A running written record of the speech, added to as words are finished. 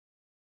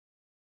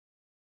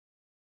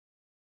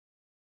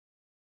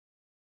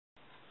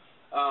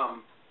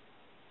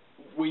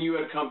When you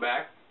had come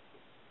back,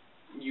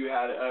 you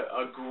had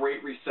a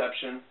great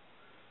reception.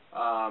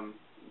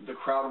 The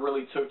crowd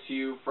really took to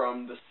you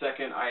from the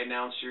second I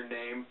announced your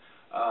name,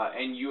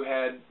 and you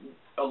had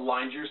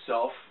aligned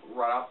yourself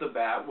right off the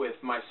bat with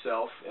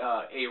myself,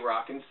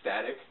 A-Rock, and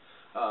Static,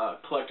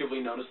 collectively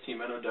known as Team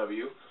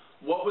NOW.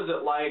 What was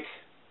it like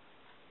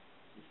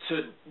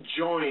to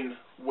join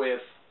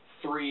with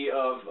three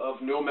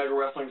of New Omega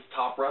Wrestling's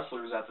top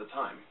wrestlers at the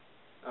time?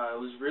 It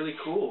was really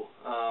cool.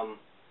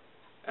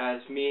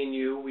 As me and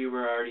you, we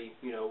were already,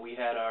 we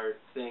had our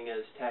thing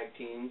as tag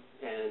team,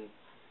 and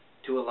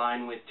to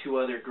align with two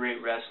other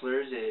great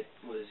wrestlers, it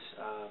was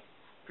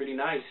pretty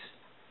nice,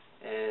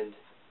 and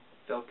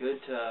felt good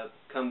to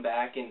come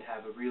back and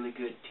have a really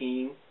good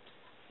team,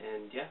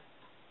 and yeah.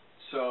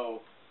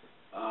 So,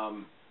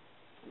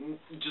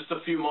 just a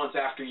few months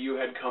after you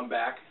had come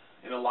back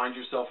and aligned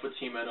yourself with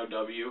Team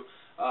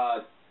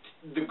NOW,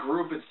 the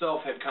group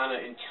itself had kind of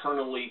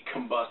internally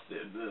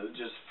combusted,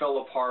 just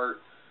fell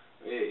apart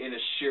in a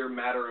sheer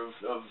matter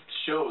of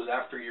shows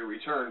after your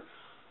return.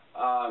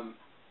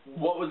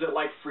 What was it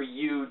like for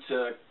you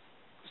to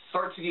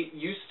start to get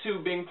used to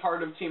being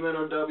part of Team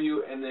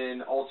NOW and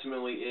then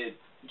ultimately it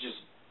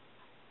just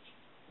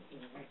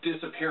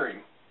disappearing?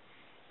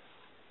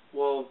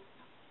 Well,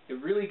 it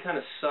really kind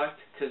of sucked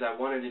because I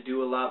wanted to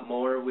do a lot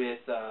more with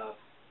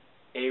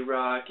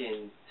A-Rock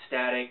and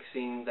Static,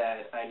 seeing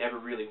that I never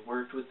really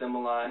worked with them a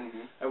lot.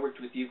 Mm-hmm. I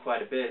worked with you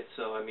quite a bit,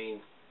 so I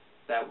mean,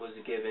 that was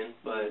a given,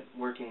 but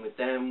working with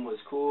them was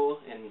cool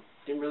and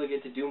didn't really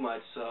get to do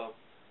much, so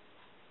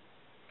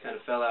kind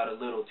of fell out a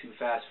little too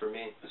fast for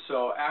me.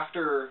 So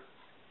after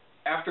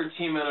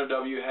Team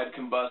NOW had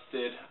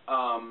combusted,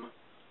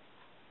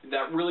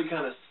 that really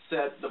kind of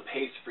set the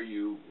pace for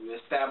you,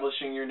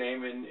 establishing your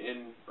name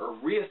or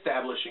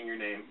reestablishing your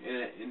name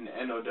in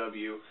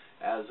NOW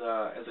as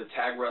a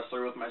tag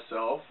wrestler with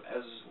myself,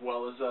 as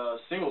well as a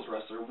singles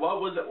wrestler.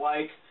 What was it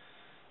like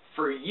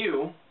for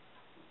you?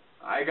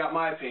 I got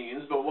my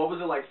opinions, but what was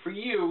it like for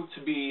you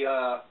to be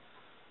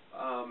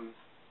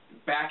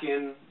back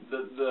in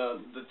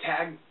the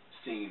tag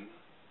scene?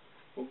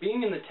 Well,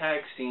 being in the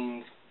tag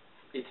scene,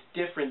 it's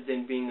different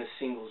than being a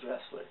singles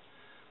wrestler.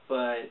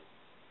 But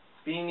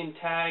being in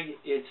tag,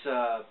 it's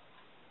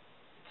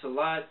a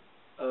lot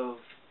of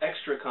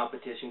extra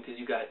competition because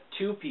you got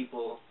two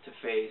people to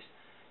face,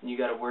 and you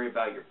got to worry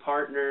about your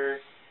partner,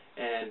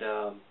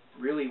 and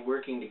really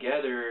working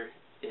together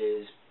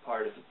is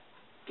part of the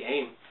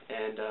game.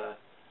 And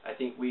I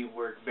think we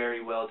work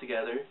very well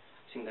together,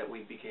 seeing that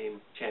we became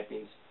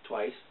champions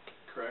twice.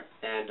 Correct.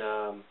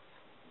 And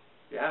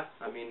yeah,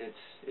 I mean,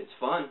 it's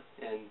fun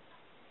and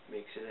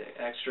makes it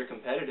extra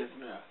competitive.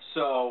 Yeah.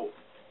 So,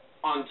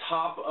 on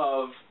top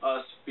of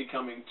us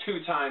becoming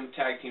two-time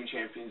tag team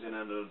champions in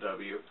NOW,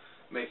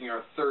 making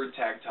our third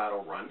tag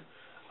title run,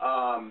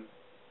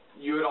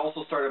 you had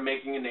also started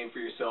making a name for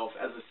yourself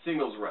as a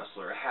singles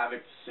wrestler, a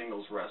Havoc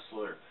singles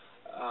wrestler.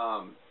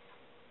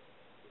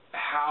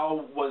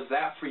 How was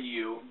that for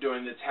you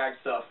doing the tag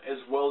stuff as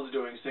well as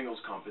doing singles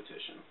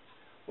competition?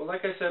 Well,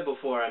 like I said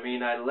before, I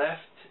mean, I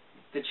left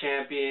the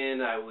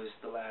champion. I was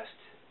the last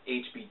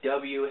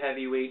HBW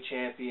heavyweight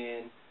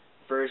champion,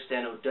 first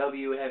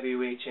NOW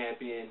heavyweight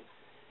champion.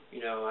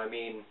 I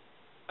mean,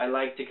 I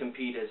like to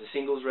compete as a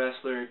singles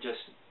wrestler just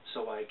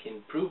so I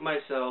can prove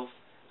myself.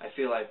 I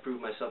feel I've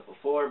proved myself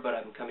before, but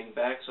I'm coming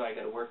back, so I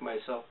got to work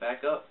myself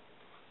back up.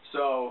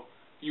 So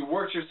you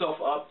worked yourself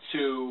up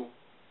to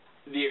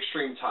the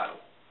Extreme title.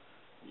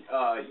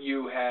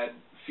 You had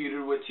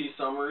feuded with T.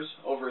 Summers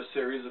over a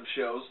series of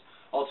shows,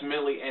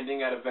 ultimately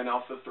ending at Event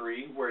Alpha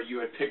 3, where you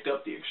had picked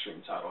up the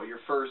Extreme title, your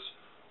first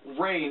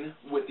reign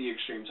with the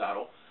Extreme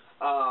title.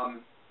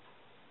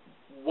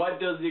 What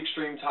does the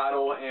Extreme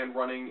title and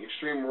running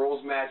Extreme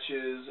Rules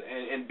matches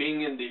and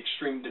being in the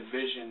Extreme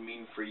division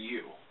mean for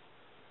you?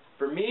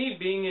 For me,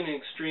 being in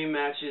Extreme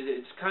matches,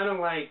 it's kind of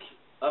like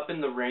up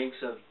in the ranks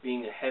of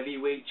being a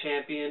heavyweight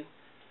champion,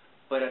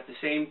 but at the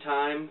same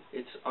time,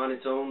 it's on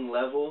its own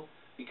level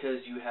because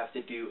you have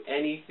to do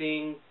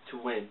anything to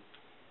win.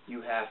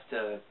 You have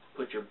to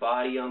put your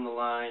body on the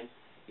line.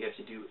 You have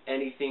to do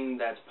anything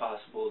that's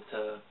possible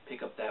to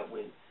pick up that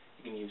win.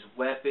 You can use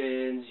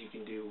weapons, you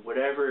can do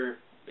whatever,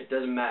 it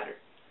doesn't matter.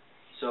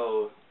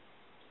 So,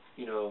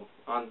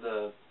 on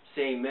the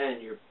same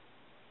end,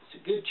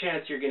 it's a good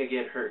chance you're going to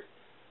get hurt.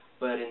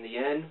 But in the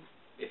end,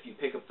 if you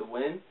pick up the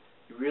win,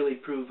 you really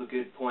prove a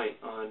good point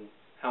on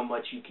how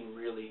much you can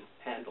really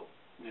handle.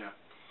 Yeah.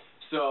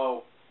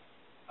 So,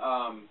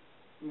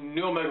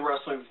 New Omega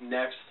Wrestling's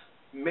next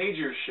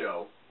major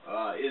show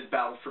is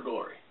Battle for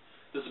Glory.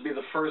 This will be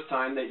the first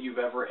time that you've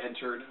ever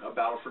entered a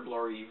Battle for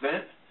Glory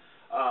event.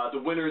 The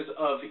winners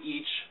of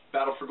each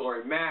Battle for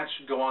Glory match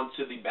go on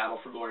to the Battle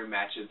for Glory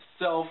match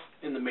itself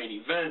in the main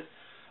event,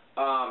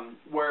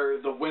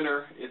 where the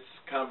winner, it's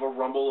kind of a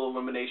Rumble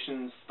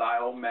elimination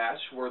style match,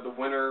 where the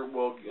winner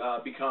will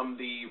become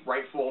the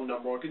rightful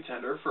 #1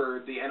 contender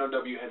for the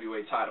NOW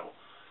heavyweight title.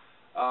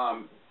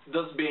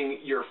 This being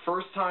your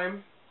first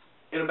time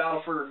in a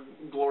Battle for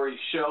Glory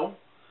show,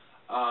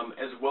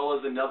 as well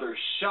as another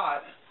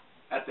shot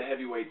at the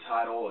heavyweight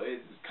title.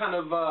 It's kind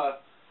of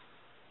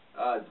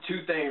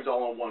two things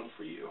all in one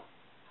for you.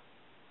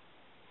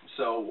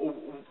 So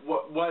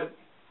what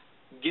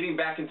getting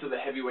back into the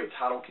heavyweight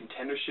title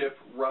contendership,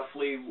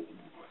 roughly,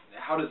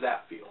 how does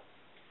that feel?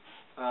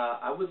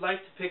 I would like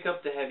to pick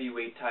up the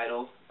heavyweight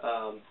title.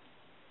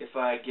 If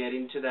I get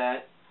into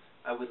that,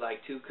 I would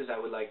like to, because I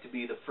would like to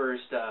be the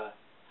first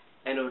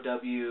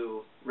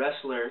NOW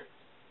wrestler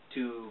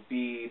to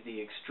be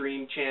the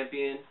Extreme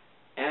Champion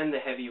and the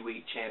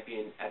Heavyweight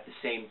Champion at the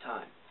same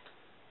time.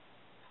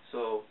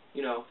 So,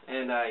 you know,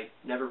 and I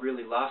never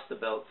really lost the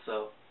belt,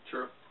 so...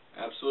 True.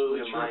 Absolutely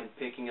wouldn't mind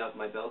picking up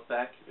my belt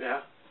back.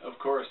 Yeah, of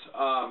course.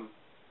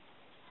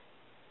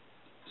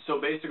 So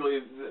basically,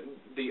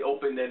 the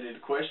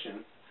open-ended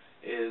question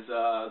is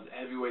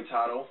heavyweight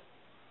title.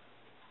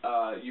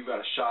 You've got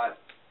a shot,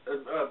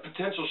 a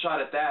potential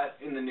shot at that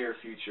in the near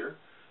future.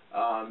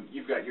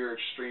 You've got your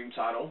Extreme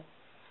title.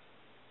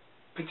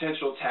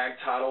 Potential tag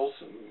titles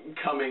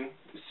coming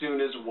soon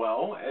as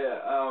well.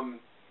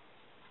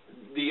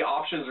 The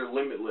options are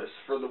limitless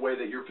for the way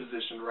that you're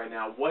positioned right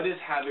now. What is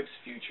Havoc's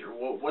future?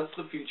 What's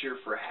the future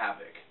for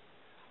Havoc?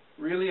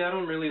 Really, I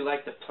don't really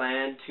like to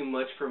plan too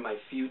much for my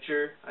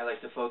future. I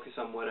like to focus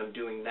on what I'm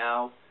doing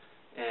now.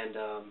 And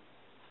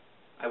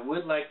I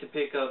would like to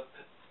pick up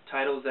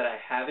titles that I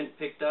haven't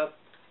picked up,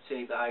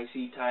 say the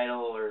IC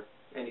title or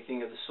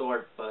anything of the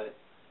sort, but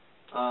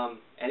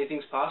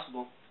anything's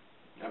possible.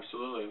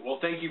 Absolutely. Well,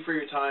 thank you for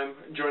your time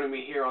joining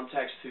me here on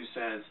Text 2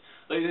 Cents.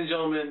 Ladies and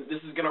gentlemen,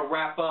 this is going to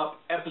wrap up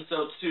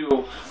episode 2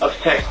 of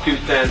Text 2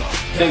 Cents.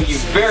 Thank you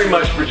very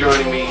much for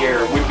joining me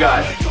here. We've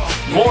got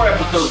more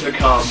episodes to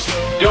come.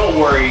 Don't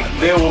worry,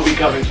 they will be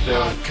coming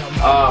soon.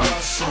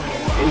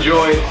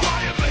 Enjoyed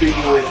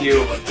speaking with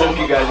you. Hope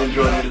you guys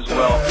enjoyed it as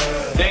well.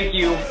 Thank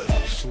you,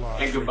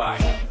 and goodbye.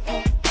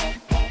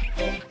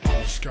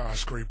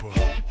 Skyscraper.